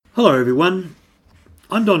Hello everyone,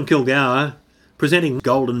 I'm Don Kilgour, presenting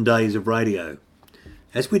Golden Days of Radio.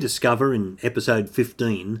 As we discover in episode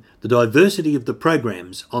 15, the diversity of the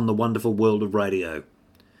programs on the wonderful world of radio.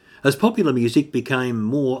 As popular music became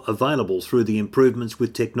more available through the improvements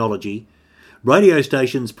with technology, radio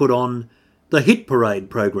stations put on the Hit Parade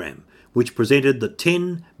program, which presented the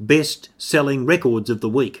 10 best-selling records of the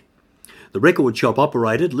week. The record shop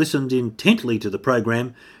operator listened intently to the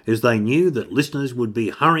program as they knew that listeners would be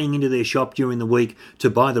hurrying into their shop during the week to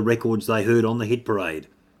buy the records they heard on the Hit Parade.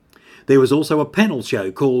 There was also a panel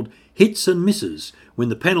show called Hits and Misses, when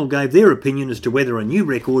the panel gave their opinion as to whether a new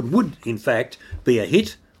record would, in fact, be a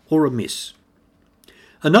hit or a miss.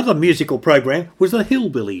 Another musical program was the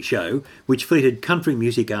Hillbilly Show, which featured country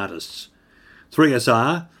music artists.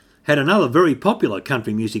 3SR had another very popular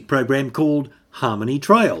country music program called Harmony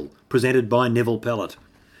Trail, presented by Neville Pellet.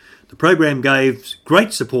 The program gave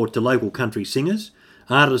great support to local country singers,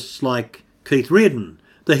 artists like Keith Reardon,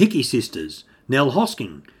 the Hickey Sisters, Nell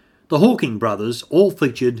Hosking, the Hawking Brothers, all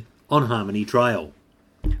featured on Harmony Trail.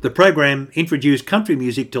 The program introduced country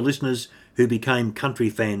music to listeners who became country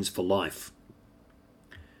fans for life.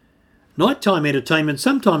 Nighttime entertainment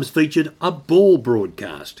sometimes featured a ball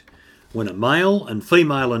broadcast, when a male and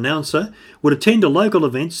female announcer would attend a local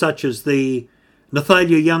event such as the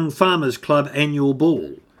Nathalia Young Farmers Club annual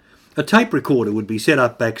ball. A tape recorder would be set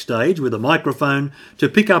up backstage with a microphone to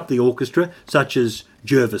pick up the orchestra, such as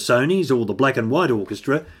Gervasoni's or the Black and White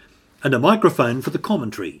Orchestra, and a microphone for the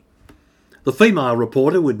commentary. The female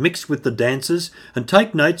reporter would mix with the dancers and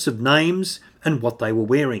take notes of names and what they were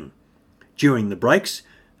wearing. During the breaks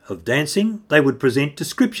of dancing, they would present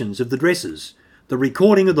descriptions of the dresses. The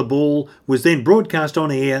recording of the ball was then broadcast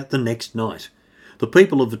on air the next night. The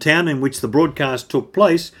people of the town in which the broadcast took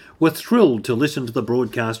place were thrilled to listen to the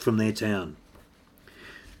broadcast from their town.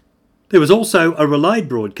 There was also a relayed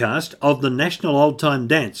broadcast of the National Old Time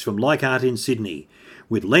Dance from Leichhardt in Sydney,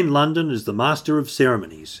 with Len London as the master of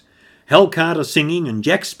ceremonies, Hal Carter singing and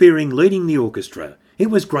Jack Spearing leading the orchestra.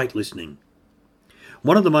 It was great listening.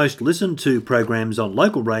 One of the most listened to programs on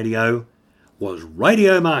local radio was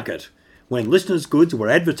Radio Market, when listeners' goods were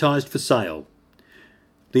advertised for sale.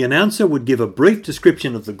 The announcer would give a brief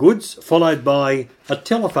description of the goods, followed by a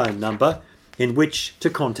telephone number in which to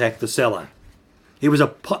contact the seller. It was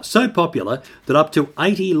so popular that up to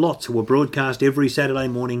 80 lots were broadcast every Saturday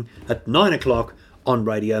morning at 9 o'clock on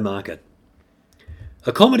Radio Market.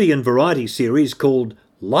 A comedy and variety series called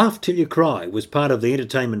Laugh Till You Cry was part of the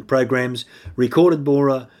entertainment programs recorded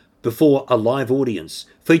before a live audience,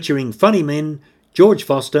 featuring funny men George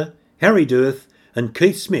Foster, Harry Dirth and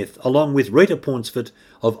Keith Smith, along with Rita Pauncefort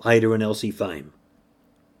of Ada and Elsie fame.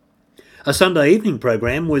 A Sunday evening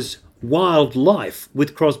program was Wild Life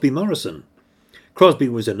with Crosby Morrison. Crosby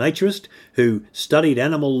was a naturist who studied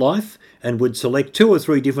animal life and would select 2 or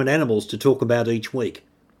 3 different animals to talk about each week.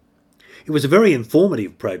 It was a very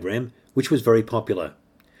informative program, which was very popular.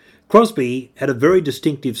 Crosby had a very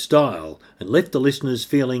distinctive style and left the listeners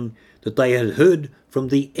feeling that they had heard from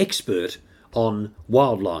the expert on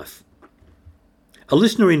wildlife. A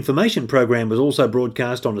listener information program was also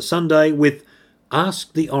broadcast on a Sunday with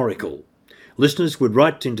Ask the Oracle. Listeners would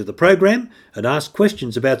write into the program and ask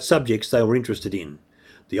questions about subjects they were interested in.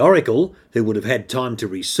 The Oracle, who would have had time to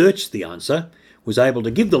research the answer, was able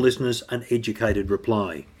to give the listeners an educated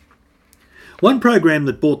reply. One program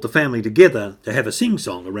that brought the family together to have a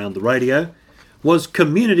sing-song around the radio was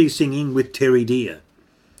Community Singing with Terry Deer.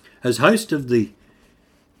 As host of the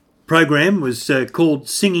program was called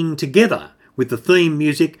Singing Together, with the theme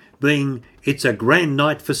music being It's a Grand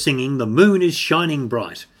Night for Singing, the Moon is Shining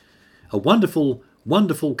Bright. A wonderful,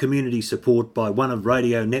 wonderful community support by one of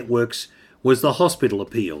Radio Network's was the Hospital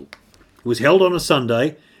Appeal. It was held on a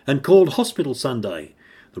Sunday and called Hospital Sunday.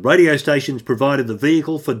 The radio stations provided the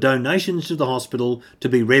vehicle for donations to the hospital to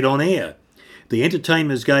be read on air. The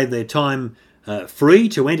entertainers gave their time free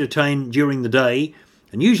to entertain during the day,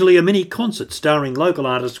 and usually a mini concert starring local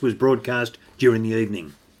artists was broadcast during the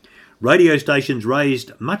evening. Radio stations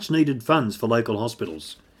raised much-needed funds for local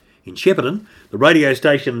hospitals. In Shepparton, the radio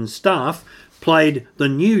station staff played the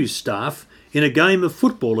news staff in a game of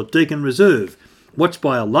football at Deakin Reserve, watched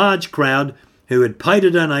by a large crowd who had paid a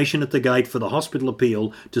donation at the gate for the Hospital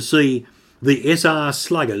Appeal to see the SR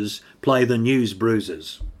Sluggers play the News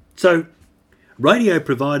Bruisers. So, radio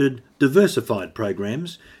provided diversified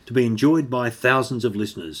programs to be enjoyed by thousands of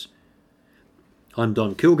listeners. I'm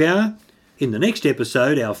Don Kilgour. In the next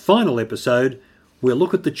episode, our final episode, we'll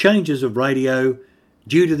look at the changes of radio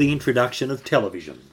due to the introduction of television.